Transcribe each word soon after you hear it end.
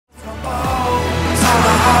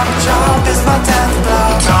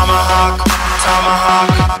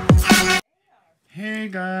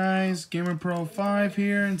Gamer Pro 5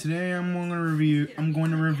 here, and today I'm going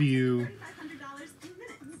to review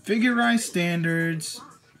Figure Standards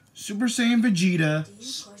Super Saiyan Vegeta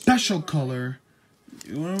Special Color.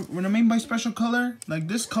 What I mean by special color? Like,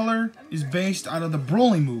 this color is based out of the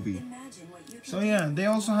Broly movie. So yeah, they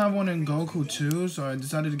also have one in Goku too, so I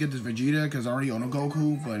decided to get this Vegeta because I already own a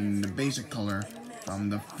Goku, but in the basic color from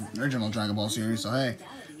the original Dragon Ball series. So hey,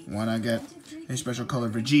 why not get a special color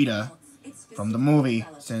Vegeta from the movie,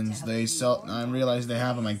 since I realized they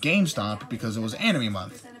have them at GameStop because it was anime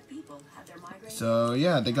month. So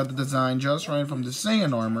yeah, they got the design just right from the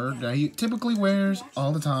Saiyan armor that he typically wears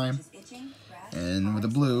all the time. And with the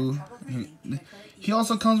blue, he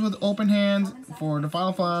also comes with open hands for the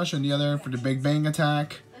Final Flash and the other for the Big Bang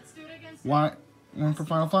attack. One for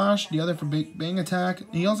Final Flash, the other for Big Bang attack.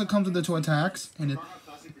 He also comes with the two attacks and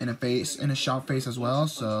a shot face as well.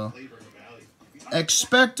 So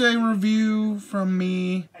expect a review from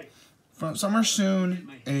me from somewhere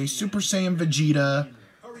soon, a Super Saiyan Vegeta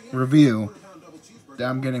review that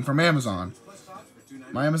I'm getting from Amazon.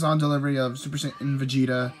 My Amazon delivery of Super Saiyan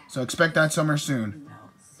Vegeta, so expect that somewhere soon.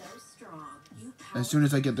 As soon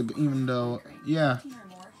as I get yeah.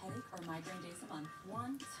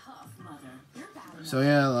 So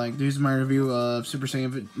yeah, like, this is my review of Super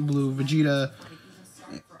Saiyan Blue Vegeta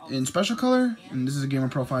in special color, and this is a Gamer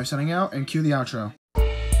Pro 5 setting out, and cue the outro.